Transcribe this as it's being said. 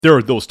There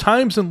are those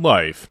times in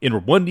life in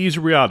where one needs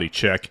a reality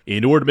check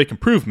in order to make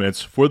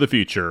improvements for the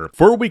future.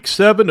 For Week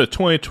 7 of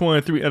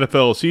 2023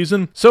 NFL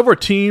season, some of our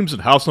teams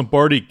in House of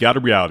Lombardi got a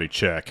reality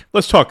check.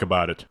 Let's talk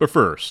about it, but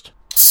first,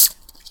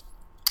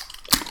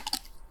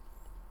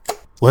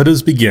 let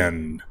us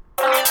begin.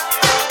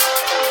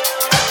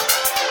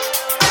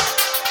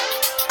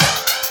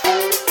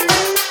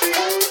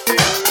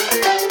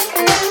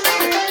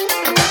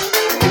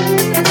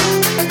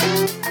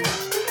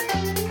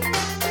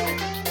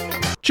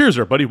 Cheers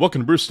everybody,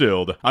 welcome to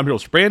Brewstilled. I'm your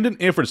host Brandon,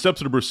 and for this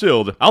episode of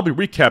Brewstilled, I'll be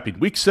recapping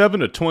Week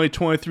 7 of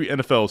 2023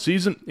 NFL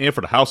season and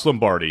for the House of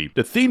Lombardi.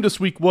 The theme this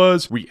week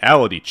was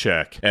reality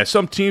check, as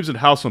some teams in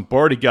House of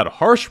Lombardi got a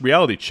harsh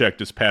reality check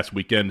this past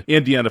weekend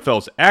in the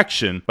NFL's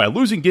action by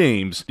losing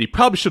games they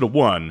probably should have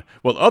won,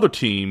 while other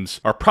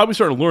teams are probably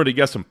starting to learn they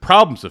got some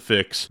problems to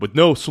fix with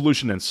no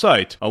solution in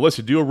sight unless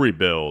you do a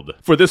rebuild.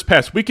 For this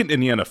past weekend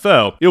in the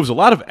NFL, it was a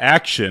lot of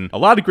action, a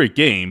lot of great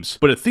games,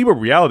 but a theme of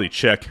reality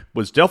check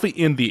was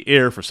definitely in the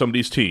air for some of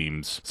these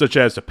teams, such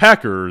as the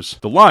Packers,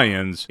 the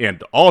Lions,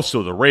 and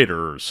also the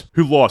Raiders,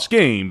 who lost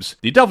games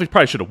they definitely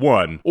probably should have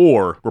won,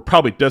 or were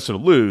probably destined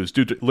to lose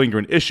due to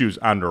lingering issues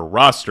on their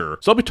roster.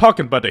 So I'll be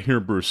talking about that here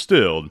in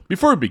Brewstilled.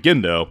 Before we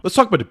begin though, let's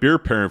talk about the beer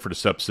pairing for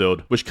this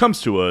episode, which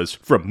comes to us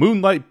from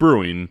Moonlight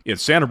Brewing in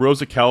Santa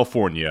Rosa,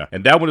 California,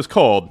 and that one is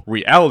called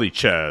Reality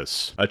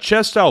Chess, a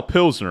Czech Style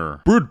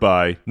Pilsner brewed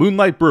by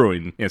Moonlight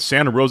Brewing in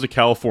Santa Rosa,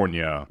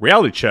 California.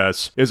 Reality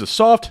Chess is a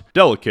soft,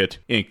 delicate,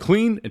 and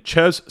clean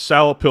Czech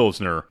Style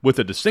Pilsner with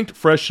a distinct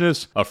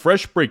freshness of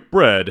fresh baked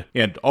bread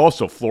and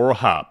also floral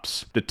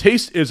hops. The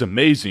taste is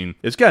amazing.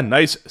 It's got a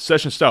nice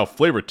session style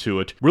flavor to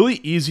it, really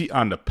easy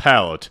on the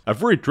palate, a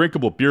very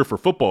drinkable beer for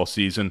football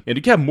season, and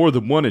you can have more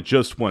than one in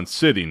just one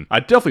sitting. I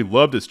definitely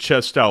love this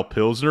Czech Style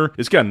Pilsner.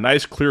 It's got a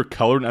nice clear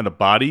coloring on the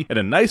body and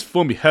a nice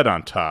foamy head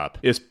on top.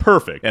 It's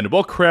perfect, and a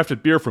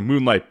well-crafted beer from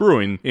Moonlight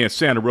Brewing in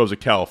Santa Rosa,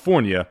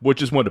 California,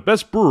 which is one of the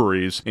best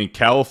breweries in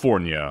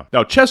California.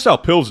 Now, Czech Style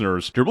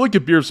Pilsners, they're really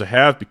good beers to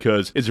have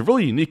because it's a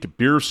really unique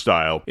beer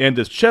style, and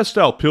this Czech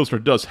Style Pilsner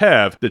does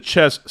have the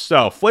Czech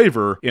style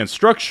flavor and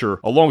structure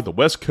along with the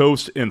West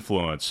Coast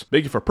influence,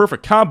 making for a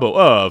perfect combo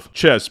of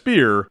Czech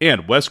beer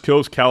and West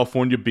Coast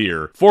California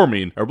beer,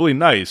 forming a really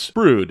nice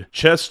brewed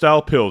Czech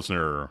Style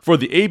Pilsner. For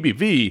the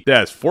ABV,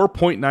 that's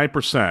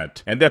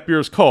 4.9%, and that beer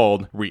is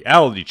called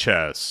Reality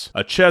Chess,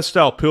 a Czech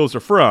Style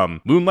Pilsner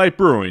from Moonlight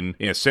Brewing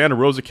in Santa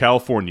Rosa,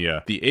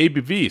 California. The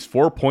ABV is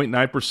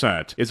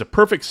 4.9%. It's a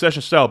perfect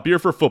session style beer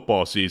for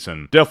football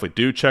season. Definitely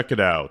do check it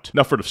out.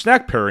 Now for the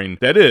snack pairing,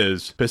 that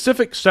is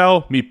Pacific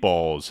style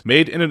meatballs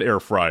made in an air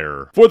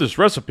fryer. For this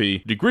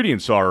recipe, the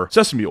ingredients are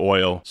sesame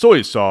oil,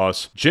 soy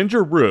sauce,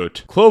 ginger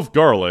root, clove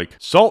garlic,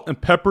 salt and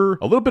pepper,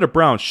 a little bit of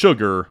brown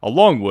sugar,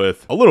 along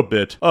with a little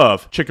bit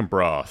of chicken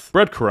broth,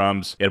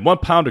 breadcrumbs, and 1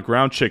 pound of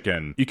ground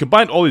chicken. You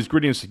combine all these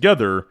ingredients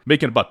together,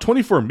 making about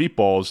 24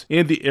 meatballs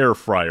in the air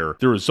fryer.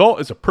 The result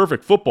is a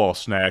perfect football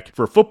snack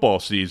for football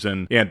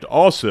season, and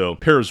also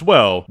pairs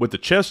well with the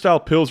Czech Style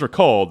Pilsner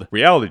called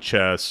Reality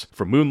Chess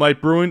from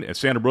Moonlight Brewing in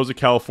Santa Rosa,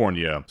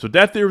 California. So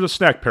that there is a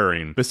snack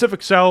pairing.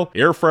 Pacific style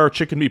air fryer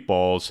chicken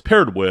meatballs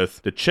paired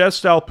with the Czech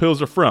Style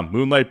Pilsner from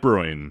Moonlight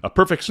Brewing. A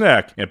perfect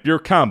snack and beer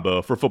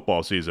combo for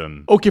football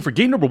season. Okay, for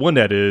game number 1,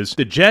 that is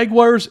the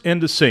Jaguars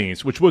and the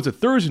Saints, which was a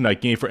Thursday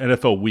night game for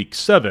NFL Week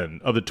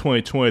 7 of the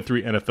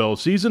 2023 NFL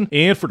season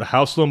and for the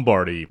House of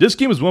Lombardi. This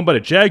game was won by the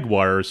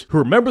Jaguars, who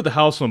remember the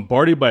House of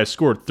Lombardi by a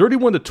score of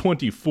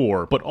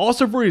 31-24, but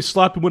also a very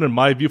sloppy win in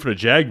my view for the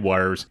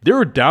Jaguars. They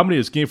were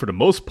dominating this game for the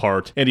most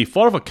part, and he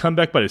fought off a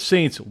comeback by the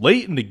Saints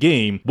late in the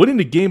game, winning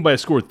the game by a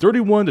score of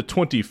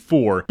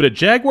 31-24, but the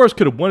Jaguars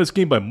could have won this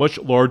game by a much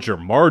larger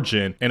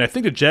margin, and I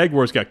think the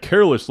Jaguars got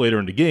careless later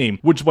in the game,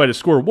 which is why the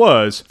score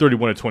was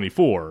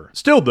 31-24.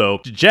 Still though,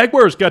 the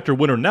Jaguars got their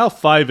winner now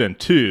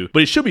 5-2,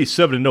 but it should be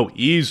 7-0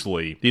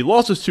 easily. They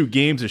lost those 2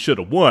 games they should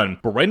have won,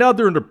 but right now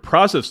they're in the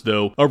process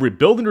though of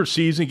rebuilding their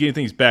season, getting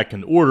things back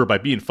in order by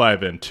being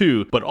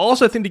 5-2, but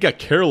also I think they got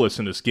careless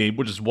in this game,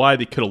 which is why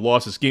they could have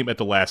lost this game at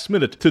the last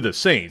minute to the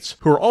Saints,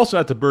 who are also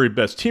not the very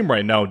best team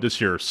right now in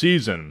this year's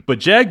season. But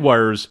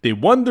Jaguars, they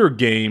won their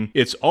game.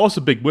 It's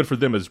also a big win for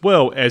them as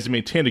well, as they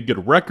maintain a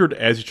good record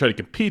as they try to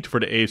compete for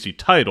the AFC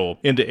title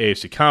in the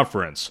AFC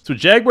Conference. So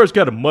Jaguars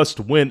got a must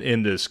win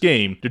in this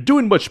game. They're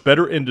doing much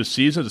better in this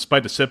season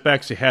despite the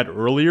setbacks they had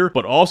earlier,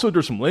 but also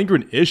there's some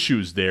lingering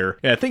issues there,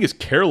 and I think it's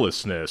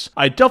carelessness.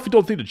 I definitely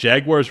don't think the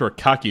Jaguars are a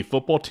cocky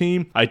football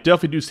team. I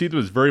definitely do see them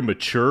as very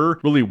mature,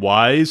 really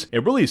wise,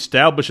 and really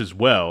established as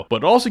well,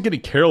 but also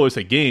getting careless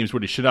at games where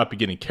they should not be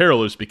getting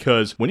careless,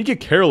 because when you get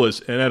careless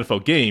in an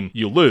NFL game,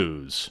 you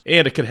lose.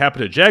 And it could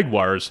happen to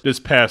Jaguars this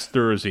past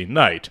Thursday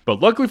night. But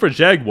luckily for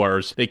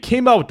Jaguars, they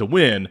came out with the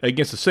win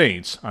against the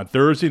Saints on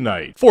Thursday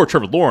night. For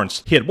Trevor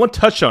Lawrence, he had 1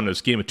 touchdown in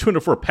this game and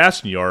 204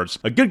 passing yards.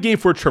 A good game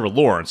for Trevor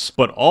Lawrence,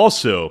 but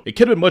also it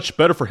could have been much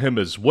better for him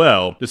as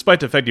well, despite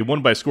the fact he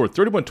won by a score of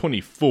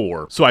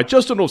 31-24. So I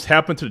just don't know what's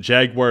happened to the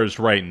Jaguars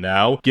right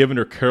now, given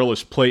their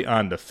careless play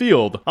on the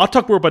field. I'll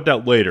talk more about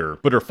that later.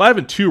 But they're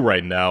 5-2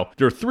 right now.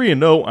 They're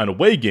 3-0 on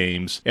away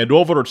games, and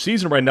overall their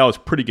season right now is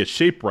pretty good good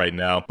shape right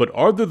now, but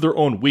are they their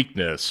own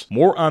weakness?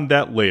 More on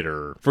that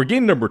later. For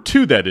game number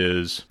 2, that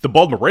is, the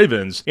Baltimore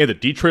Ravens and the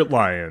Detroit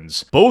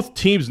Lions. Both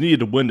teams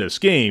needed to win this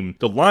game.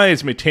 The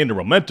Lions maintained their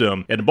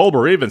momentum, and the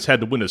Baltimore Ravens had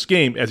to win this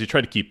game as they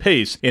tried to keep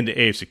pace in the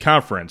AFC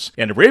Conference.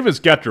 And the Ravens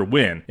got their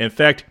win. In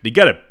fact, they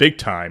got it big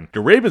time.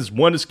 The Ravens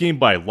won this game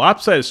by a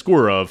lopsided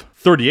score of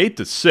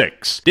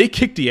 38-6. They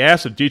kicked the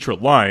ass of the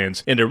Detroit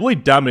Lions in a really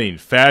dominating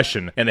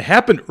fashion, and it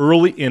happened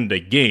early in the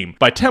game.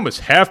 By the time it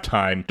was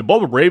halftime, the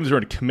Baltimore Ravens were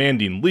in a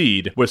commanding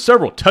lead with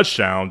several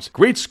touchdowns,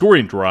 great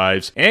scoring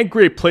drives, and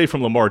great play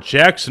from Lamar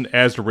Jackson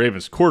as the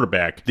Ravens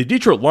quarterback. The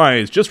Detroit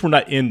Lions just were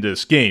not in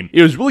this game.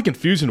 It was really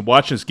confusing to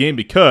watch this game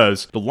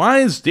because the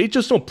Lions, they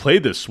just don't play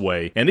this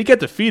way, and they got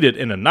defeated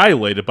and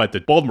annihilated by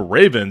the Baltimore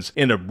Ravens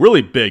in a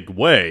really big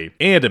way.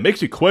 And it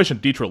makes me question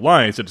the Detroit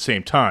Lions at the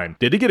same time.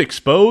 Did they get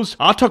exposed?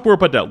 I'll talk more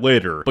about that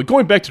later. But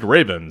going back to the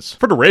Ravens,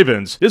 for the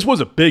Ravens, this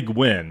was a big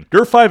win.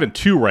 They're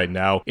 5-2 right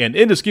now, and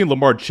in this game,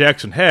 Lamar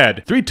Jackson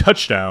had 3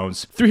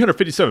 touchdowns,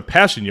 357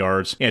 passing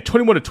yards, and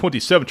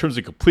 21-27 in terms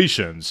of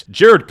completions.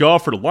 Jared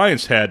Goff for the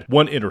Lions had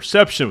 1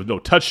 interception with no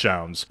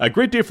touchdowns. A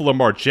great day for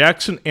Lamar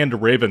Jackson and the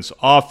Ravens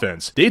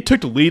offense. They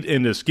took the lead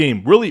in this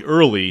game really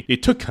early. They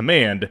took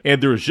command,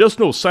 and there was just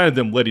no sign of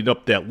them letting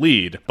up that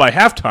lead. By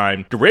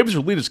halftime, the Ravens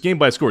were leading this game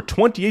by a score of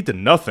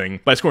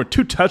 28-0 by scoring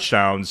 2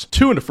 touchdowns,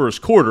 2 in the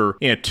first quarter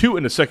and 2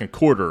 in the second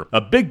quarter.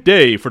 A big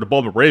day for the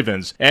Baltimore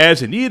Ravens as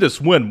they needed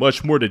this win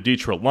much more than the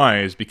Detroit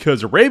Lions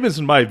because the Ravens,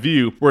 in my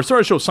view, were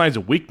starting to show signs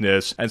of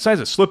weakness and signs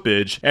of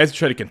slippage as they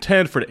try to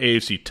contend for the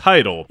AFC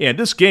title. And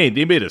this game,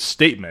 they made a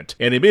statement,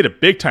 and they made a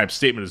big-time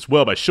statement as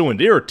well by showing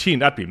they are a team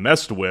not to be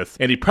messed with,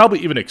 and they probably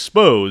even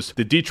exposed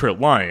the Detroit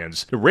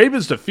Lions. The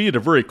Ravens defeated a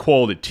very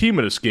quality team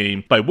in this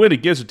game by winning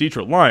against the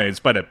Detroit Lions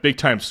by that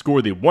big-time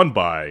score they won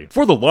by.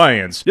 For the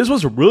Lions, this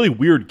was a really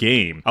weird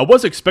game. I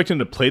wasn't expecting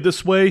them to play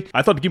this way.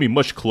 I thought it'd be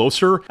much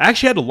closer. I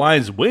actually had the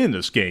Lions win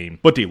this game,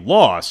 but they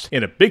lost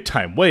in a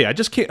big-time way. I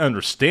just can't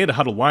understand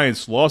how the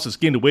Lions lost this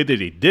game the way that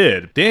they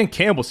did. Dan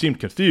Campbell seemed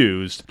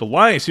confused. The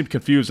Lions seemed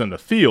confused on the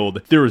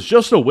field. There was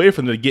just no way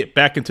for them to get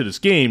back into this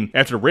game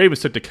after the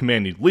Ravens took the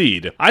commanding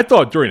lead. I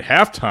thought during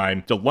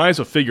halftime, the Lions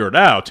would figure it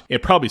out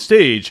and probably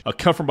stage a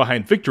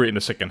come-from-behind victory in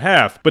the second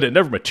half, but it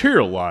never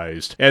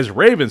materialized, as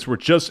Ravens were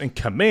just in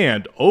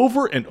command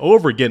over and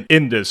over again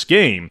in this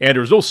game, and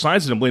there was no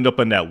signs of them laying up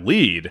on that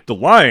lead. The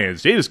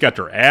Lions, they just got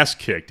their ass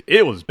kicked.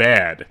 It was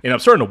bad, and I'm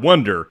starting to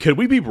wonder, could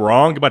we be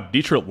wrong about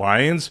the Detroit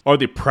Lions? Are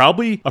they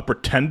probably a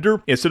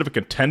pretender instead of a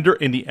contender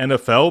in the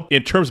NFL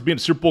in terms of being a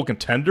Super Bowl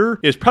contender?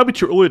 It's probably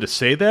too early to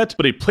say that,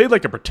 but they played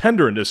like a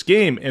pretender in this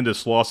game in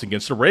this loss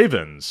against the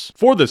Ravens.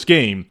 For this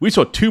game, we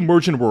saw 2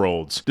 merging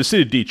worlds, the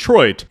city of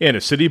Detroit and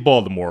the city of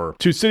Baltimore.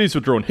 2 cities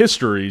with their own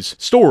histories,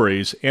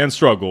 stories, and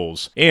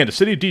struggles. And the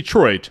city of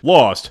Detroit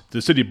lost to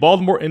the city of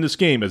Baltimore in this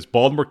game as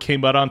Baltimore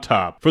came out on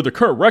top. For the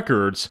current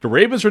records, the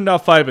Ravens are now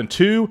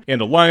 5-2,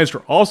 and the Lions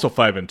are also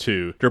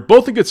 5-2. They're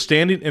both in good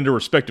standing in their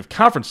respective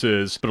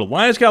conferences, but the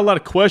Lions got a lot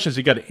of questions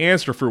they got to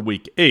answer for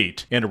Week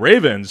 8. And the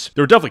Ravens,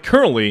 they're definitely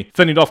currently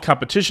fending off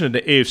competition in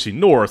the AFC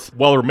North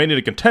while remaining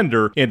a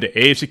contender in the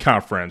AFC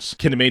Conference.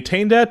 Can they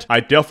maintain that? I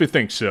definitely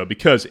think so,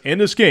 because in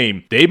this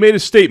game, they made a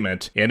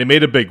statement, and they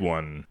made a big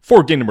one.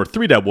 For game number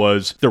 3, that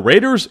was the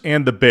Raiders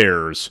and the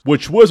Bears,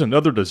 which was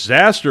another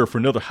disaster for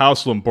another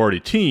House of Lombardi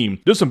team,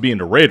 this one being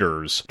the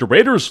Raiders. The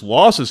Raiders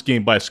lost this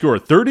game by a score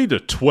of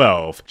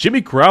 30-12.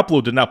 Jimmy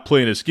Garoppolo did not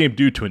play in this game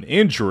due to an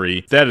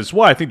injury. That is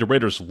why I think the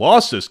Raiders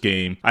lost this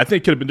game. I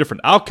think it could have been a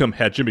different outcome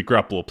had Jimmy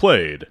Garoppolo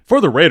played.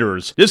 For the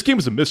Raiders, this game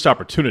was a missed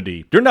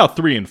opportunity. They're now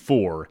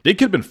 3-4. They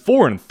could have been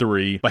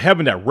 4-3 by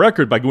having that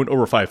record by going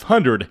over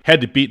 500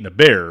 had to beat the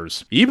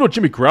Bears. Even though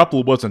Jimmy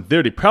Garoppolo wasn't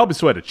there, they probably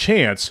still had a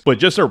chance, but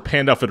just never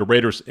panned out for the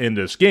Raiders in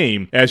this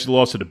game as they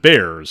lost to the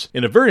Bears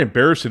in a very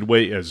embarrassing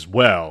way as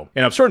well.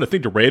 And I'm starting to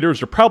think the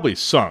Raiders are probably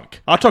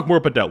sunk. I'll talk more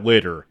about that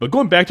later. But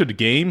going back to the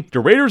game, the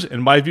Raiders,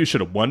 in my view,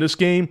 should have won this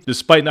game.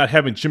 Despite not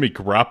having Jimmy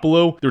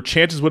Garoppolo, their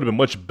chances would have been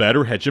much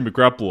better had Jimmy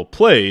Garoppolo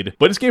played.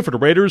 But this game for the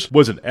Raiders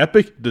was an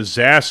epic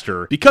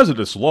disaster. Because of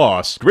this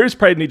loss, the Raiders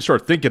probably need to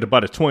start thinking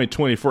about a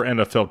 2024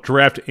 NFL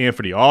draft and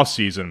for the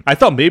offseason. I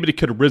thought maybe they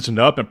could have risen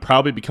up and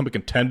probably become a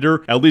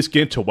contender, at least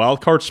get into a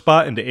wildcard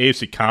spot in the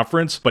AFC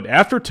Conference. But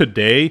after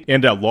today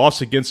and that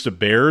loss against the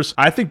Bears,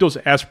 I think those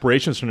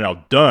aspirations are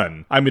now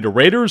done. I mean, the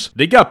Raiders,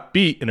 they got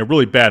beat in a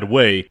really bad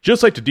way,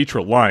 just like the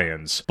Detroit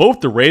Lions. Both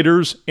the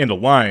Raiders and the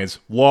Lions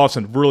lost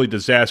in really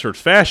disastrous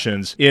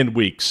fashions in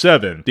Week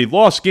 7. They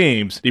lost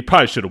games they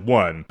probably should have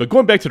won. But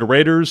going back to the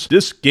Raiders,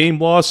 this game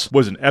loss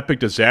was an epic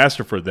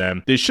disaster for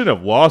them. They shouldn't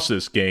have lost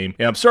this game,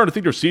 and I'm starting to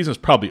think their season's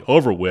probably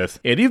over with.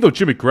 And even though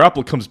Jimmy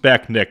Garoppolo comes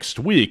back next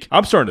week,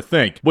 I'm starting to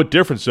think, what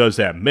difference does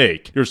that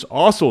make? There's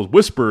also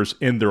whispers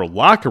in their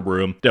locker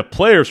room that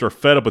players are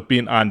fed up with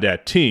being on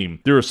that team.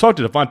 There was talk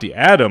that Davante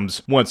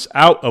Adams wants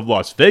out of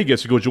Las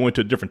Vegas to go join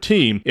to a different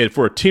team, and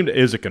for a team that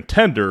is a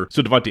contender,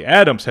 so Davante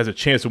Adams has a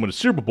chance to win a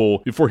Super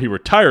Bowl before he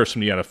retires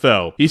from the NFL.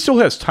 well, he still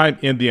has time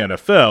in the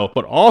NFL,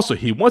 but also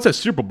he wants that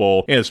Super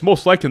Bowl, and it's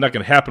most likely not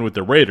going to happen with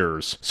the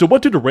Raiders. So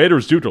what do the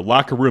Raiders do to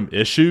locker room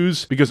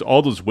issues? Because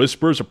all those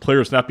whispers of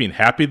players not being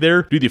happy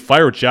there, do they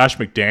fire Josh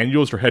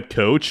McDaniels, their head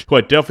coach, who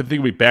I definitely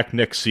think will be back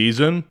next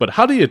season? But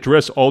how do you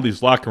address all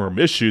these locker room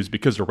issues?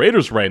 Because the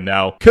Raiders right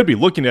now could be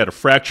looking at a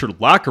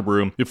fractured locker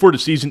room before the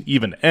season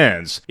even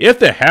ends. If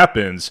that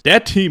happens,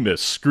 that team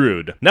is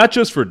screwed. Not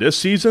just for this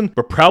season,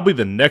 but probably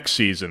the next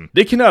season.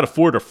 They cannot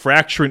afford a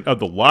fracturing of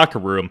the locker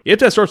room. If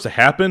that starts to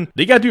happen,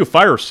 they gotta do a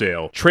fire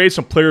sale, trade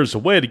some players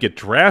away to get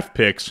draft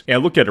picks,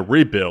 and look at a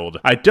rebuild.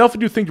 I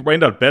definitely do think right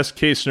now the best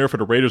case scenario for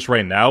the Raiders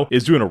right now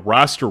is doing a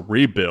roster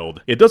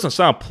rebuild. It doesn't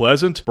sound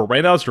pleasant, but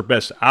right now it's their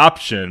best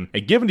option,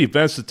 and given the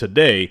events of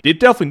today, they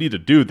definitely need to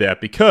do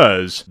that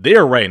because they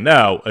are right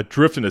now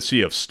adrift in a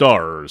sea of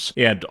stars,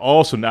 and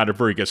also not a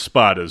very good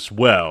spot as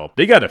well.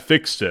 They gotta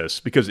fix this,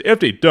 because if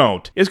they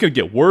don't, it's gonna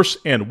get worse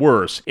and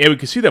worse, and we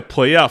can see that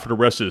play out for the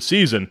rest of the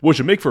season, which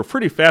would make for a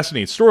pretty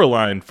fascinating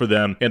storyline for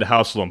them in the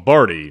House of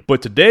Lombardi.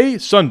 But today,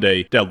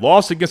 Sunday, that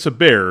loss against the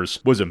Bears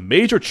was a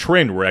major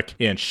train wreck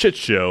and shit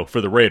show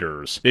for the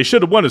Raiders. They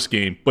should have won this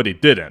game, but they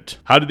didn't.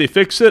 How did they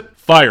fix it?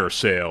 Fire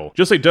sale.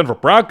 Just like Denver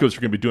Broncos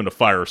are going to be doing a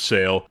fire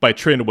sale by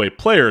trading away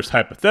players,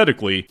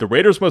 hypothetically, the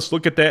Raiders must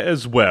look at that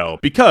as well,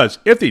 because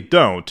if they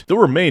don't, they'll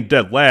remain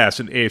dead last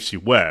in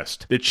AFC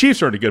West. The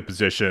Chiefs are in a good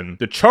position.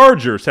 The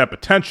Chargers have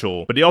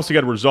potential, but they also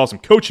got to resolve some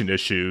coaching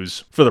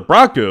issues. For the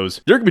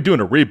Broncos, they're going to be doing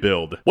a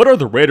rebuild. What are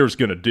the Raiders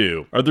going to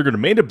do? Are they going to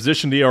remain in the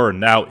position they are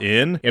now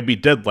in and be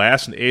dead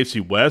last in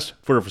AFC West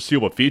for the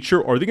foreseeable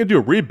future, or are they going to do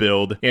a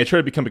rebuild and try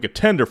to become a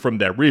contender from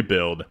that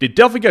rebuild? They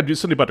definitely got to do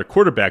something about their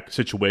quarterback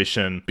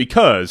situation,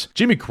 because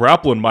Jimmy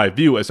Garoppolo, in my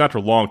view, is not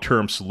their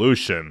long-term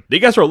solution. They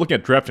guys are looking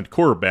at drafting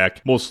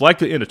quarterback, most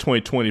likely in the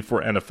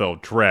 2024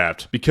 NFL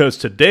draft, because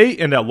today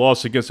in that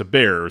loss against the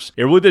Bears,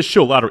 it really did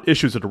show a lot of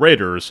issues of the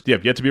Raiders that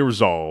have yet to be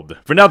resolved.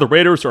 For now, the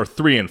Raiders are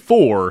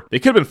 3-4. They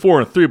could have been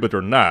 4-3, but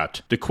they're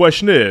not. The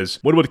question is,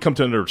 when would it come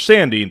to an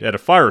understanding that a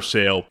fire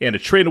sale and a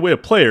trade away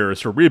of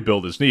players for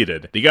rebuild is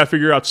needed? They got to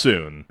figure out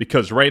soon,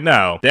 because right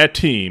now, that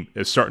team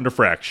is starting to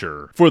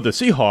fracture. For the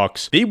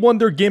Seahawks, they won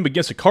their game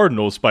against the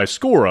Cardinals by a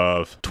score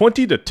of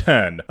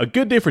 20-10. A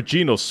good day for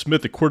Geno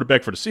Smith, the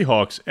quarterback for the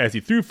Seahawks, as he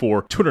threw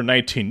for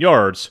 219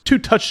 yards, 2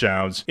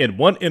 touchdowns, and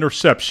 1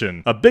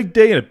 interception. A big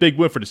day and a big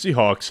win for the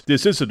Seahawks.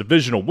 This is a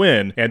divisional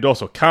win and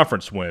also a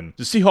conference win.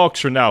 The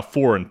Seahawks are now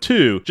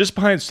 4-2, just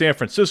behind San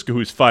Francisco,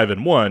 who's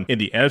 5-1 in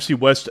the NFC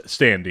West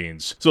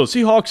standings. So the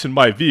Seahawks, in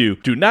my view,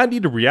 do not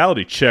need a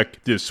reality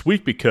check this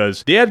week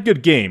because they had a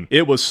good game.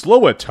 It was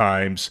slow at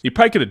times. They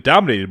probably could have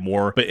dominated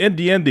more, but in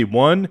the end they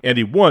won, and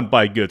they won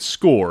by a good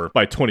score,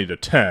 by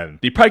 20-10.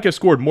 They probably could have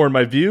scored more in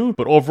my view,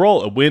 but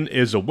overall a win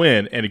is a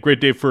win, and a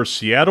great day for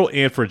Seattle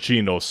and for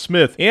Geno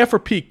Smith and for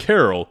Pete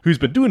Carroll, who's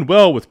been doing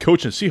well with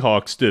coaching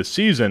Seahawks this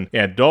season,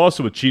 and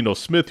also with Geno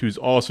Smith, who's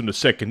also in the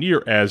second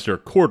year as their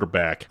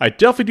quarterback. I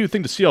definitely do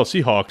think the Seattle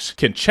Seahawks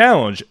can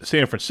challenge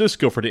San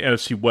Francisco for the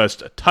NFC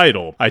West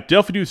title. I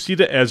definitely do see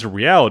that as a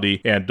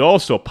reality and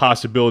also a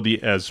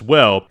possibility as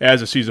well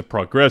as the season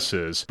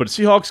progresses. But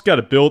the Seahawks got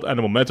to build on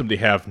the momentum they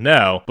have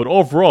now, but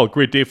overall a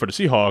great day for the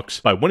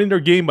Seahawks by winning their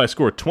game by a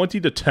score of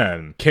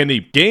 20-10. Can they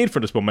gain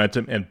from this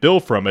momentum and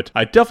build from it?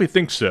 I definitely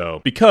think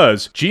so,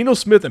 because Geno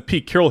Smith and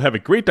Pete Carroll have a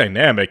great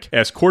dynamic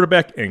as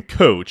quarterback and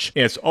coach,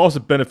 and it's also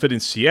benefiting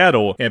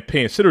Seattle and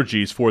paying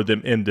synergies for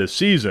them in this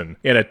season.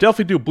 And I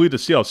definitely do believe the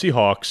Seattle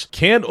Seahawks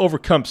can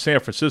overcome San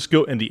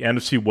Francisco in the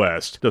NFC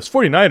West. Those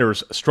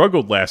 49ers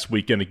struggled last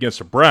weekend against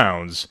the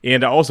Browns,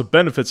 and it also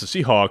benefits the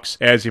Seahawks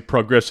as they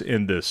progress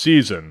in this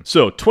season.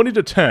 So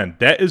 20-10,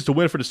 that is the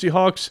win for the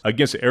Seahawks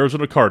against the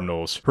Arizona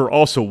Cardinals, who are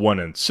also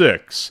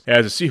 1-6,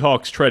 as the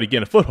Seahawks try to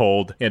gain a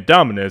foothold and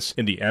dominance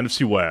in the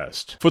NFC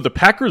West. For the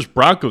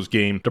Packers-Broncos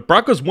game, the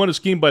Broncos won this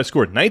game by a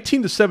score of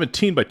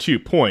 19-17 by 2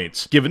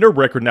 points, giving their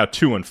record now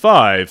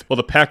 2-5, while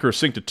the Packers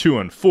sink to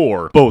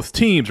 2-4. Both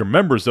teams are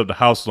members of the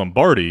House of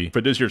Lombardi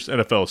for this year's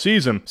NFL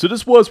season, so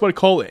this was what I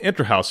call an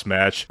inter-house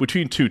match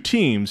between two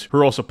teams who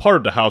are also part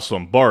of the House of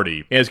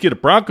Lombardi. And it's give the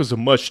Broncos a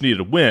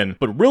much-needed win,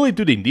 but really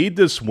do they need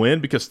this win?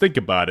 Because think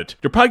about it,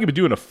 they're probably going to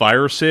be doing a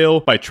fire sale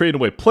by trading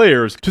away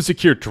players to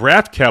secure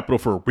draft capital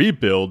for a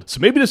rebuild, so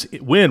maybe this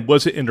win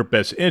wasn't in their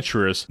best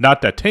interest,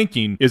 not that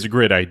tanking is a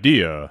great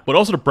idea. But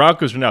also the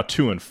Broncos are now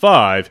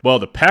 2-5, while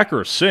the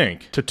Packers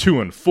sink to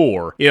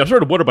 2-4. And I'm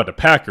starting to wonder about the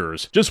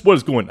Packers, just what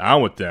is going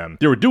on with them.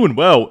 They were doing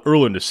well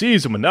early in the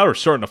season, but now they're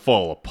starting to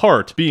fall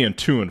apart, being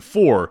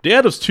 2-4. They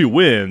had those 2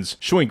 wins,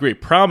 showing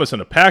great promise on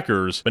the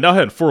Packers, but now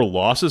having 4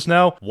 losses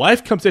now,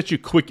 life comes at you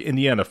quick in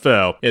the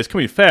NFL, and it's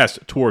coming fast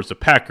towards the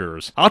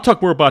Packers. I'll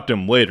talk more about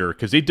them later,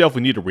 because they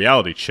definitely need a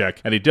reality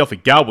check, and they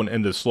definitely got one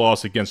in this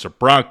loss against the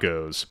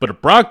Broncos. But the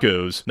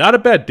Broncos, not a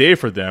bad day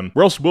for them.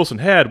 Russell Wilson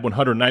had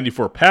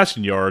 194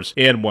 passing yards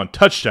and 1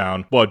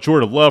 touchdown, while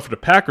Jordan Love for the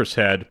Packers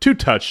had 2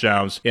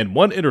 touchdowns and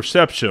 1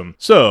 interception.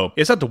 So,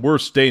 it's not the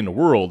worst day in the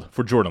world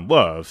for Jordan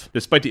Love,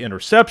 despite the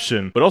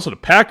interception, but also the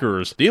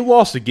Packers, they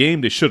lost the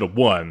game they should have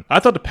won. I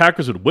thought the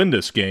Packers would win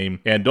this game,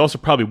 and also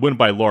probably win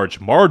by a large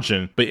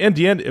margin, but in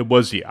the end, it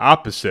was the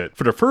opposite. it.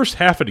 For the first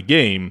half of the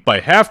game, by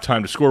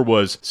halftime the score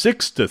was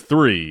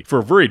 6-3 for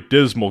a very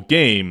dismal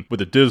game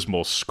with a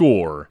dismal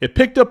score. It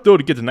picked up though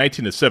to get to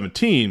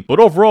 19-17, but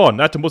overall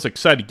not the most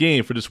exciting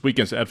game for this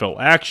weekend's NFL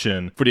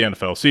action for the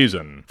NFL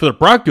season. For the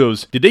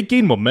Broncos, did they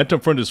gain momentum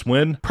from this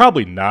win?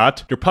 Probably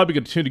not. They're probably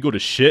going to continue to go to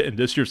shit in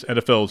this year's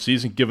NFL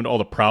season given all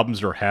the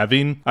problems they're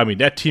having. I mean,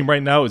 that team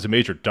right now is a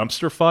major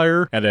dumpster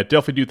fire, and I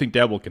definitely do think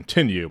that will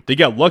continue. They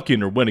got lucky in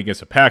their win against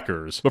the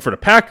Packers, but for the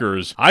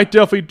Packers, I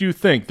definitely do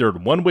think they're a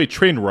one-way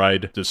train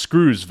ride to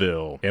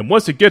Screwsville. And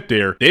once they get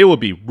there, they will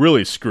be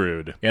really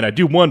screwed. And I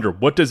do wonder,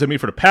 what does that mean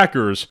for the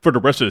Packers for the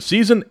rest of the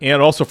season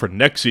and also for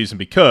next season,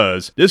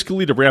 because this could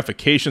lead to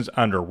ramifications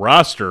on their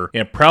roster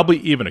and probably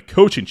even a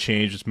coaching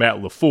change with Matt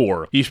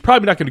LaFleur. He's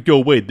probably not going to go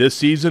away this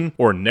season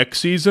or next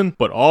season,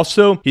 but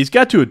also he's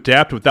got to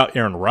adapt without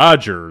Aaron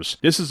Rodgers.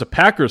 This is the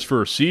Packers'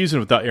 first season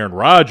without Aaron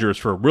Rodgers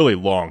for a really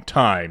long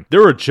time.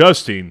 They're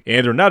adjusting,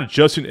 and they're not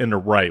adjusting in the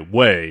right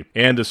way.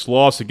 And this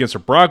loss against the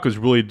Broncos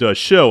really does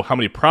show how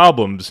many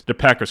problems the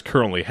Packers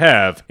currently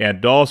have,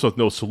 and also with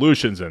no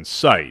solutions in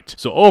sight.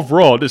 So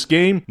overall, this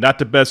game, not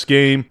the best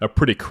game, a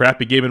pretty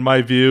crappy game in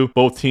my view.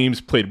 Both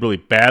teams played really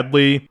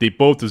badly. They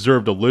both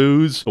deserved to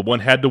lose, but one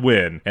had to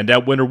win, and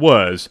that winner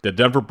was the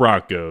Denver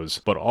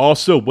Broncos. But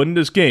also, winning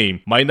this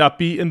game might not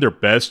be in their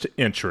best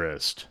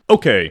interest.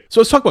 Okay, so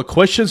let's talk about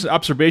questions and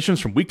observations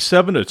from Week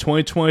 7 of the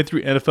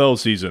 2023 NFL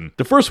season.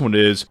 The first one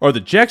is, are the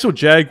Jacksonville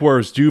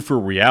Jaguars due for a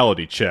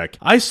reality check?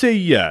 I say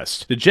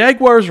yes. The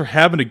Jaguars are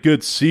having a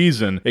good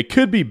season. It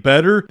could be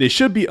better. They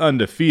should be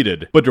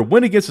undefeated. But their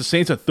win against the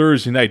Saints on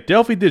Thursday night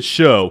definitely did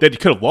show that they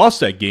could have lost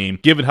that game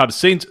given how the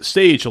Saints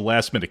staged a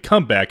last-minute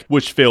comeback,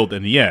 which failed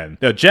in the end.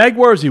 Now,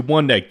 Jaguars, they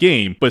won that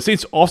game, but the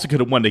Saints also could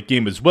have won that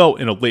game as well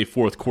in a late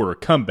fourth quarter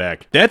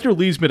comeback. That there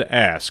leaves me to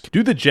ask,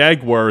 do the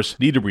Jaguars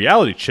need a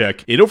reality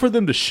check in order for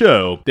them to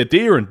show that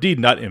they are indeed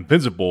not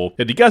invincible,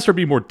 that they guys are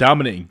being more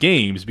dominant in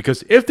games?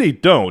 Because if they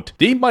don't,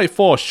 they might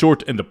fall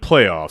short in the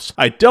playoffs.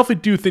 I definitely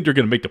do think they're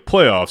going to make the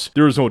playoffs.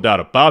 There is no doubt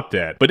about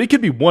that. But it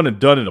could be one and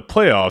done in the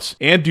playoffs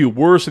and do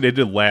worse than they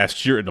did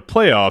last year in the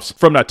playoffs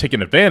from not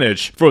taking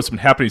advantage for what's been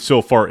happening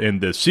so far in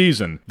this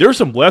season. There are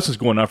some lessons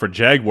going on for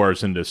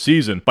Jaguars in this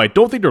season, but I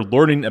don't think they're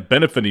learning and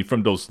benefiting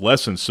from those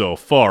lessons so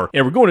far.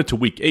 And we're going into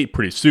Week 8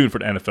 pretty soon for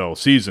the NFL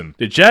season.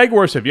 The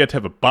Jaguars have yet to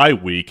have a bye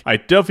week. I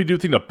definitely do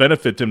think they'll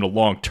benefit them in the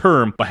long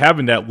term by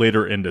having that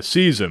later in the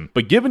season.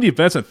 But given the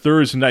events on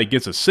Thursday night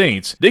against the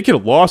Saints, they could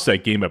have lost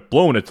that game and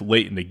blown it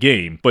late in the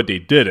game, but they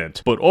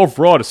didn't. But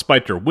overall,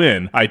 despite their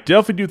win, I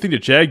definitely do think the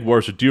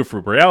Jaguars are due for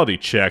a reality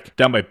check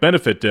that might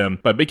benefit them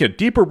by making a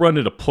deeper run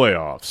into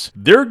playoffs.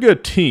 They're a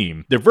good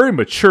team. They're very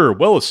mature,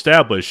 well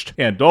established,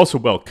 and also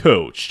well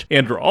coached.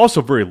 And they're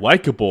also very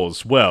likable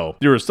as well.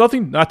 There is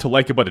nothing not to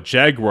like about the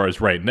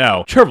Jaguars right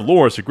now. Trevor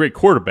Lawrence is a great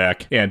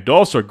quarterback and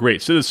also a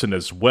great citizen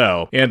as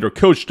well. And their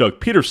coach Doug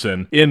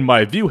Peterson, in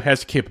my view,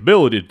 has the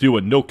capability to do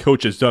what no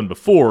coach has done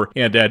before,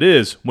 and that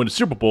is win a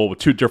Super Bowl with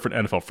two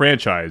different NFL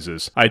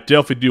franchises. I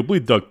definitely do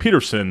believe Doug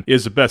Peterson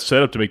is the best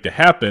setup to make that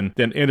happen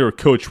than any other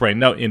coach right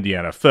now in the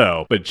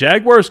NFL. But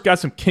Jaguars got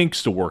some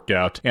kinks to work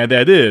out, and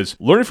that is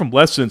learning from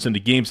lessons in the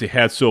games they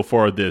had so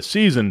far this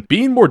season,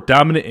 being more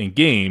dominant in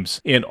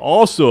games, and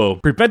also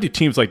preventing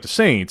teams like the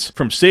Saints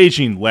from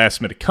staging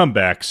last-minute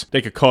comebacks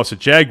that could cost the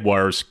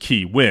Jaguars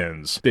key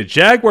wins. The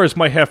Jaguars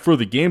might have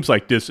further games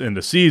like this in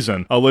the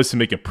season unless they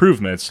make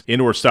improvements in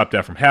order to stop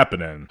that from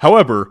happening.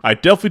 However, I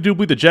definitely do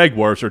believe the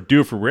Jaguars are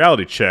due for a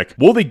reality check.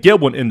 Will they get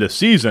one in the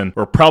season,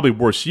 or probably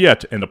worse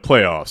yet, in the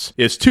playoffs?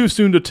 It's too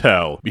soon to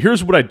tell, but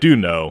here's what I do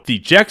know. The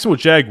Jacksonville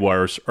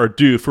Jaguars are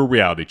due for a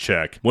reality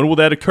check. When will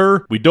that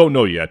occur? We don't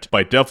know yet, but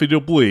I definitely do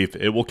believe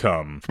it will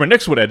come. For my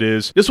next one, that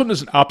is, this one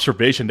is an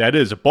observation, that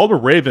is, a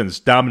Baltimore Ravens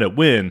dominant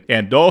win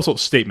and also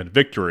statement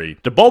victory.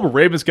 The Baltimore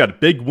Ravens got a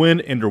big win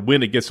in their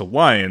win against the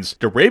Lions.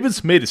 The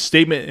Ravens made a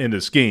statement in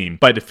this game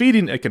by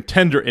defeating a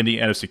contender in the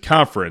NFC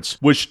Conference,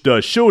 which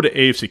does show the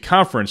AFC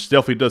Conference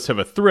definitely does have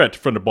a threat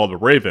from the Baltimore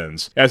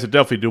Ravens, as I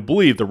definitely do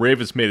believe the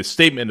Ravens made a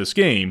statement in this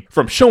game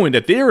from showing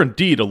that they are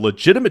indeed a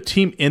legitimate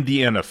team in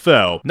the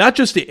NFL, not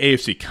just the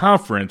AFC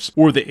Conference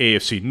or the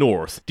AFC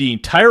North, the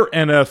entire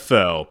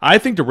NFL. I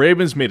think the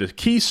Ravens made a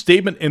key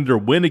statement in their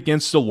win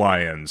against the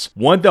Lions,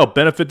 one that'll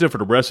benefit them for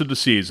the rest of the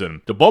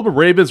season. The Baltimore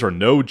Ravens are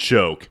no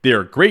joke. They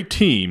are a great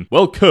team,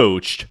 well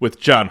coached, with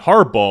John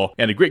Harbaugh,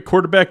 and a great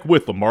quarterback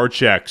with Lamar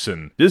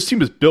Jackson. This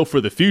team is built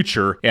for the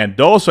future, and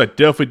also I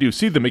definitely do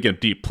see them making a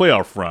deep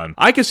playoff run.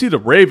 I can see the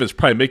Ravens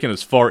probably making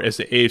as far as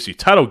the AFC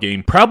title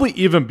game, probably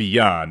even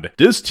beyond.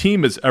 This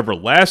team is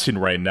everlasting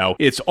right now.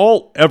 It's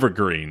all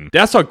evergreen.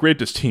 That's how great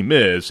this team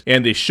is,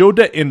 and they showed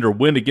that in their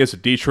win against the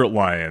Detroit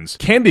Lions.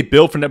 Can they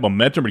build from that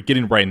momentum they're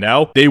getting right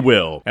now? They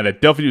will, and I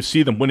definitely do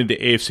see them winning the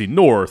AFC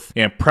North,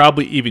 and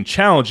probably even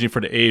challenging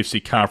for the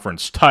AFC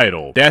Conference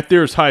title. That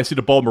there is how I see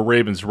the Baltimore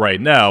Ravens right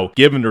now,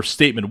 given their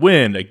statement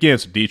win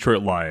against the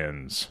Detroit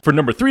Lions. For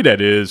number 3,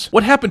 that is,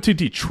 what happened to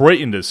Detroit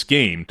in this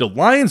game? The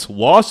Lions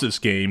lost this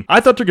game. I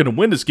thought they're going to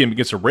win this game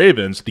against the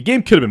Ravens. The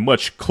game could have been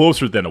much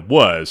closer than it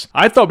was.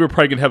 I thought we were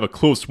probably going to have a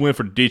close win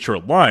for the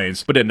Detroit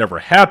Lions, but it never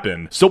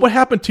happened. So what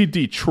happened to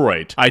Detroit?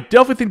 Detroit. I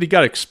definitely think they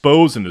got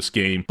exposed in this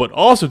game, but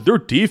also their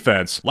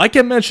defense, like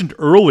I mentioned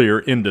earlier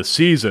in the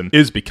season,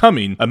 is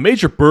becoming a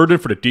major burden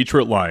for the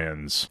Detroit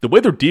Lions. The way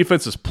their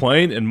defense is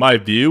playing, in my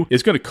view,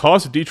 is going to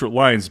cost the Detroit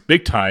Lions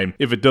big time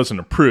if it doesn't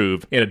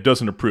improve, and it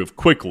doesn't improve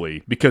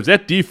quickly, because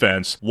that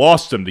defense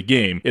lost them the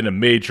game in a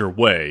major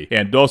way,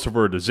 and also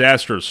for a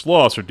disastrous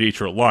loss for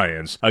Detroit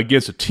Lions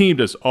against a team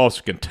that's also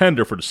a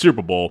contender for the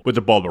Super Bowl with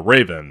the Baltimore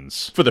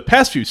Ravens. For the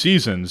past few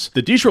seasons,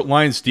 the Detroit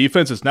Lions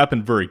defense has not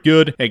been very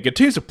good and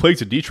continues to plague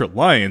the Detroit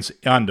Lions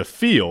on the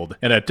field,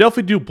 and I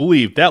definitely do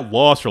believe that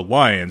loss for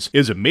Lions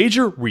is a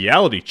major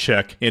reality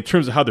check in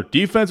terms of how their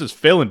defense is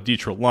failing the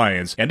Detroit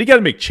Lions, and they got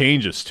to make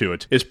changes to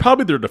it. It's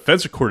probably their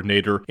defensive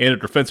coordinator and their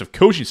defensive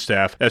coaching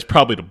staff that's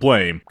probably to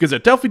blame, because I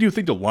definitely do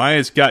think the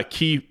Lions got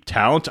key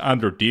talent on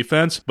their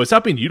defense, but it's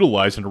not being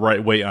utilized in the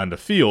right way on the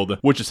field,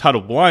 which is how the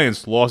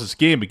Lions lost this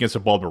game against the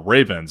Baltimore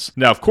Ravens.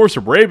 Now, of course,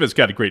 the Ravens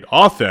got a great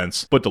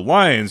offense, but the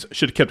Lions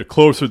should have kept it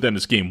closer than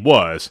this game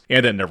was,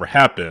 and that never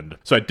happened.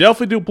 So I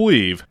definitely do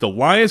believe the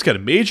Lions got a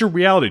major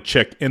reality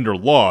check in their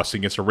loss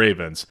against the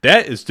Ravens.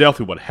 That is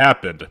definitely what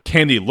happened.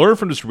 Can they learn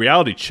from this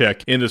reality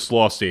check in this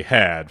loss they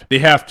had? They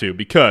have to,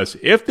 because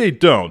if they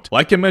don't,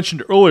 like I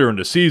mentioned earlier in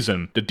the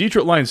season, the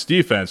Detroit Lions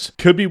defense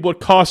could be what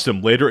cost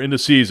them later in the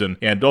season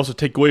and also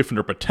take away from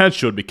their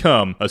potential to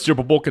become a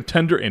Super Bowl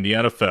contender in the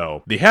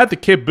NFL. They had the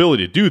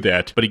capability to do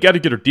that, but you got to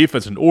get their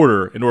defense in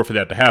order for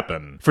that to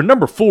happen. For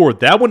number 4,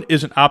 that one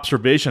is an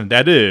observation,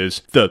 that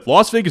is, the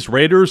Las Vegas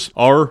Raiders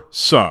are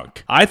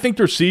sunk. I think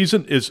their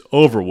season is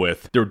over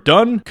with. They're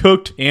done,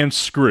 cooked, and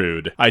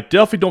screwed. I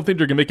definitely don't think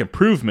they're going to make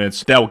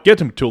improvements that will get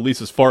them to at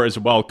least as far as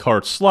a wild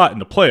card slot in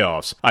the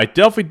playoffs. I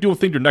definitely don't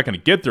think they're not going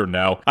to get there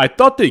now. I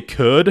thought they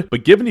could,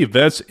 but given the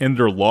events in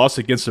their loss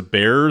against the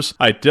Bears,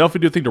 I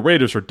definitely do think the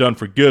Raiders are done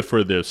for good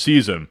for this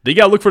season. They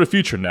got to look for the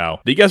future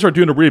now. They got to start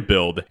doing a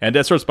rebuild, and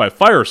that starts by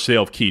fire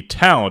sale of key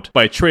talent,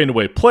 by trading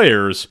away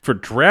players for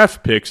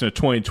draft picks in the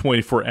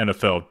 2024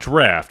 NFL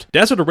Draft.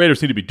 That's what the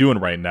Raiders need to be doing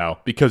right now,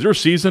 because their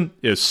season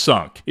is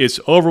sunk. It's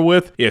over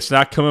with. It's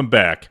not coming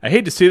back. I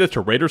hate to say that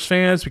to Raiders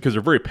fans because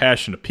they're very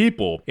passionate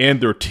people,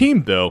 and their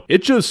team, though,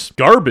 it's just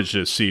garbage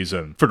this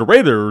season. For the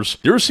Raiders,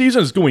 their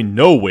season is going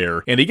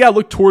nowhere, and they got to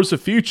look towards the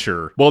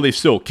future while they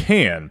still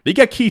can. They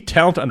got key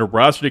talent on the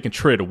roster they can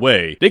trade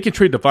away. They can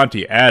trade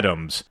Devontae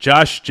Adams,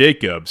 Josh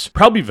Jacobs,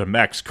 probably even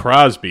Max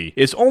Crosby.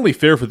 It's only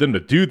fair for them to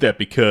do that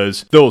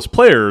because those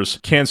players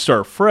can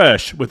start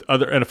fresh with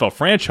other NFL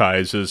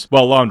franchises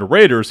while allowing the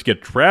Raiders to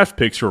get draft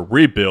picks for a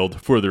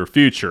rebuild for their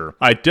future.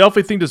 I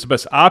definitely think this is the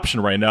best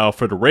option right now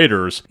for the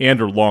Raiders and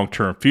their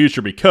long-term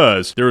future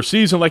because their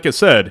season, like I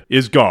said,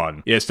 is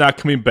gone. It's not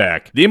coming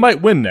back. They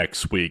might win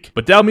next week,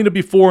 but that'll mean it'll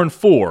be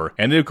 4-4,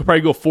 and they could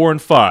probably go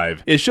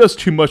 4-5. It's just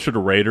too much for the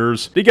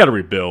Raiders. They got to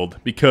rebuild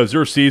because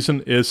their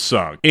season is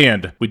sunk.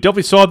 And we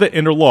definitely saw that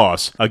in their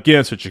loss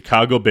against the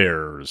Chicago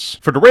Bears.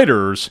 For the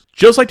Raiders,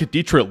 just like the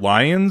Detroit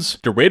Lions,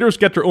 the Raiders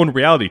got their own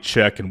reality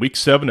check in Week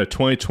 7 of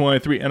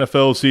 2023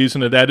 NFL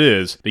season, and that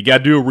is, they got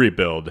to do a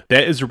rebuild.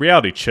 That is a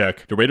reality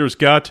check the Raiders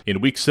got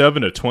in Week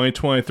 7 of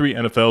 2023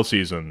 NFL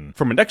season.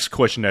 For my next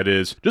question, that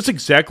is, just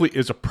exactly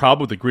is a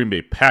problem with the Green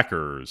Bay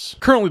Packers.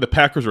 Currently, the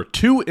Packers are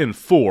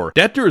 2-4.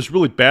 That year is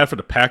really bad for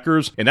the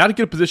Packers, and not a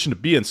good position to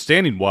be in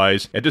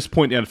standing-wise at this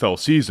point in the NFL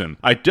season.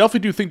 I definitely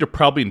do think they're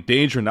probably in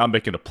danger of not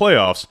making the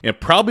playoffs, and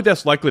probably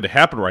that's likely to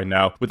happen right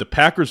now with the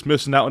Packers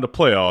missing out in the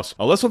playoffs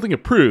unless something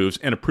improves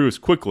and improves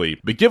quickly.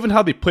 But given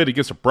how they played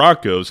against the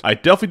Broncos, I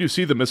definitely do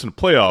see them missing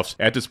the playoffs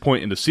at this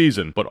point in the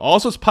season, but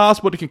also it's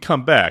possible they can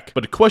come back.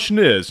 But the question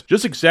is,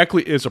 just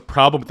exactly is a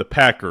problem with the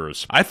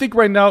Packers? I think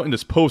right now in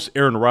this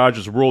post-Aaron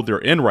Rodgers world they're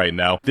in right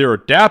now, they're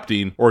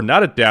adapting or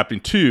not adapting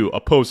to a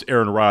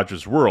post-Aaron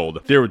Rodgers world.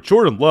 They're with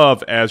Jordan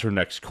Love as their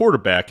next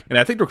quarterback, and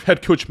I think their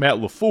head coach Matt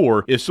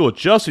LaFleur is still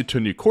adjusting to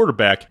a new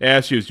quarterback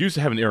as he is used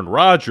to having Aaron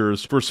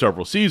Rodgers for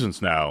several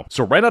seasons now.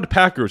 So right now the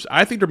Packers,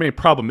 I think their main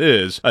problem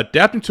is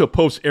adapting to a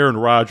post-Aaron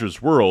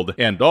Rodgers world,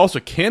 and also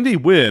can they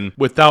win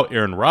without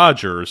Aaron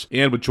Rodgers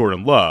and with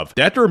Jordan Love?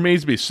 That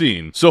remains to be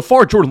seen. So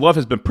far, Jordan Love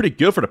has been pretty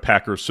good for the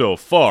Packers so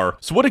far.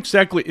 So what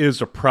exactly is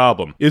the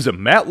problem? Is it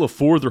Matt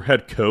LaFleur, their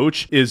head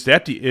coach? Is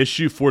that the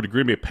issue for the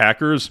Green Bay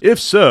Packers? If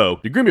so,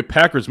 the Green Bay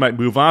Packers might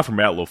move on from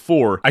Matt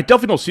LaFleur. I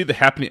definitely don't see that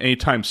happening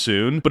anytime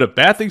soon, but if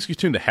bad things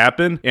continue to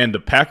happen and the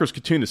Packers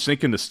continue to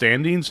sink in the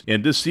standings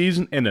in this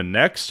season and the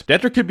next,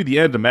 that there could be the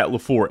end of the Matt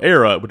LaFleur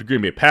era with the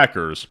Green Bay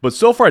Packers. But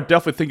so far, I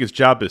definitely think his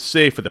job is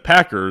safe for the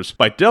Packers,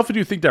 but I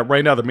definitely do think that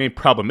right now the main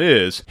problem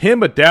is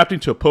him adapting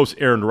to a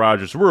post-Aaron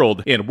Rodgers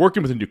world and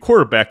working with a new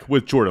quarterback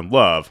with Jordan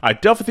Love. I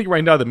definitely think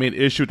right now the main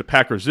issue with the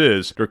Packers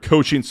is their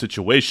coaching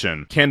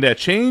situation. Can that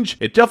change?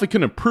 It definitely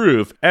can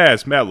improve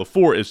as Matt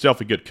LaFleur is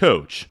definitely a good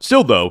coach.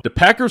 Still though, the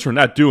Packers are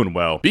not doing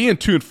well. Being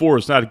 2-4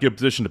 is not a good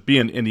position to be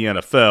in the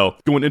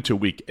NFL going into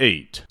Week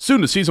 8.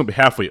 Soon the season will be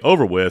halfway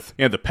over with,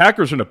 and the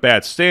Packers are in a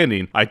bad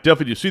standing. I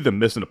definitely do see them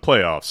missing the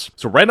playoffs.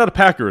 So right now the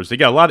Packers, they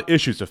got a lot of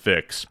issues to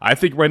fix. I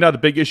think right now the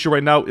big issue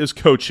right now is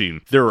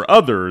coaching. There are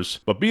others,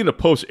 but being a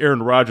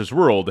post-Aaron Rodgers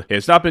world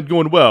has not been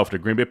going well for the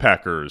Green Bay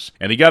Packers.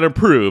 And they got to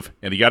improve,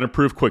 and they got to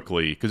improve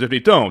quickly, because if they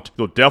don't, don't,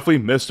 they'll definitely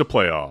miss the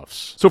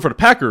playoffs. So for the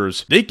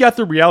Packers, they got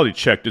their reality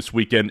check this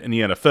weekend in the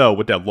NFL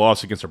with that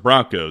loss against the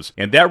Broncos,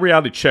 and that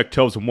reality check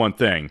tells them one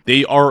thing: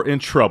 they are in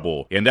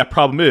trouble, and that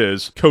problem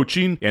is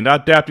coaching and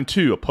not adapting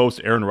to a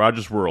post-Aaron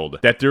Rodgers world.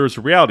 That there is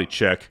a reality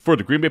check for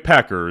the Green Bay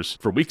Packers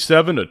for Week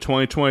 7 of the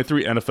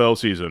 2023 NFL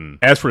season.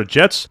 As for the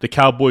Jets, the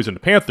Cowboys, and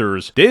the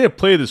Panthers, they didn't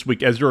play this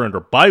week as they're under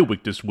bye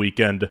week this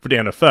weekend for the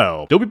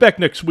NFL. They'll be back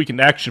next week in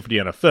action for the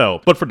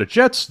NFL, but for the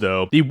Jets,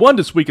 though, they won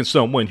this week in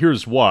some way, and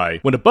here's why.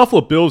 When the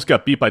Buffalo Bills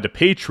got beat by the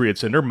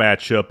Patriots in their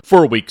matchup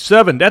for Week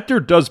 7, that there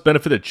does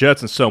benefit the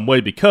Jets in some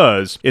way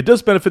because it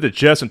does benefit the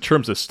Jets in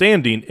terms of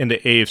standing in the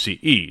AFC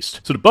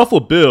East. So the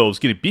Buffalo Bills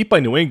getting beat by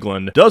New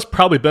England does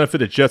probably benefit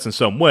the Jets in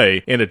some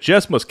way, and the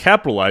Jets must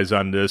capitalize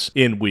on this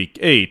in Week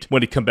 8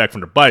 when they come back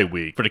from their bye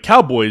week. For the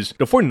Cowboys,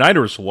 the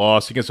 49ers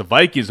loss against the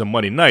Vikings on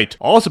Monday night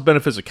also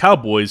benefits the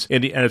Cowboys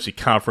in the NFC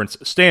Conference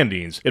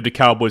standings, if the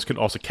Cowboys can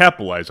also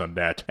capitalize on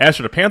that. As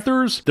for the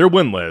Panthers, they're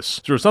winless.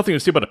 So there's nothing to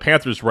say about the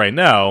Panthers right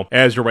now,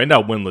 as they're right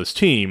now a winless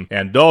team,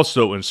 and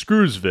also in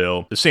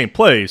Screwsville, the same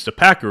place the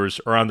Packers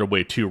are on their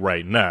way to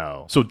right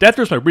now. So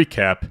there's my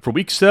recap for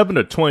Week 7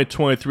 of the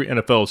 2023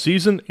 NFL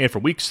season and for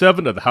Week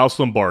 7 of the House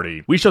of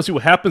Lombardi. We shall see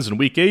what happens in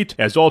Week 8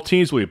 as all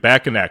teams will be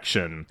back in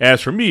action.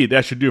 As for me,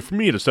 that should do it for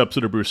me in this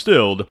episode of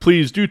Brewstilled.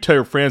 Please do tell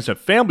your friends and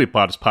family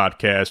about this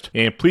podcast,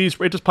 and please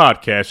rate this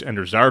podcast in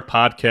the desired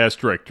podcast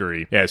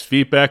directory, as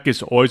feedback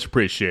is always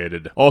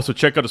appreciated. Also,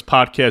 check out this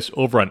podcast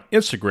over on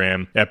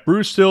Instagram at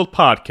Brewstilled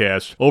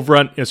Podcast over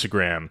on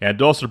Instagram,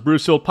 and also the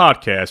Brewstilled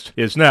Podcast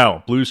is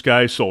now Blue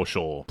Sky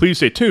Social. Please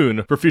stay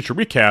tuned for future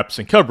recaps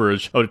and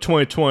coverage of the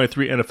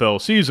 2023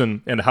 NFL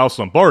season and the House of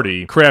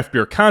Lombardi, craft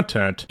beer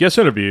content, guest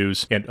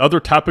interviews, and other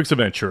topics of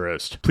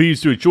interest.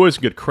 Please do enjoy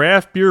some good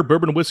craft beer,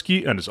 bourbon, and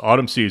whiskey in this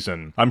autumn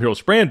season. I'm your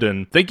host,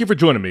 Brandon. Thank you for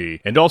joining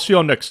me, and I'll see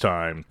y'all next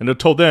time. And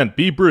until then,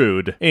 be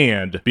brewed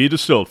and be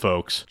distilled,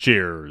 folks.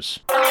 Cheers.